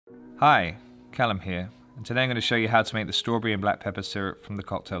Hi, Callum here, and today I'm going to show you how to make the strawberry and black pepper syrup from the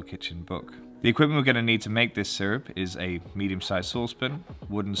Cocktail Kitchen book. The equipment we're going to need to make this syrup is a medium-sized saucepan,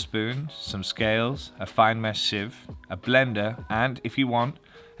 wooden spoon, some scales, a fine mesh sieve, a blender, and if you want,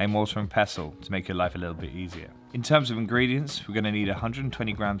 a mortar and pestle to make your life a little bit easier. In terms of ingredients, we're going to need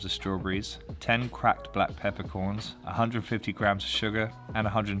 120 grams of strawberries, 10 cracked black peppercorns, 150 grams of sugar, and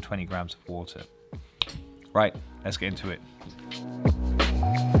 120 grams of water. Right, let's get into it.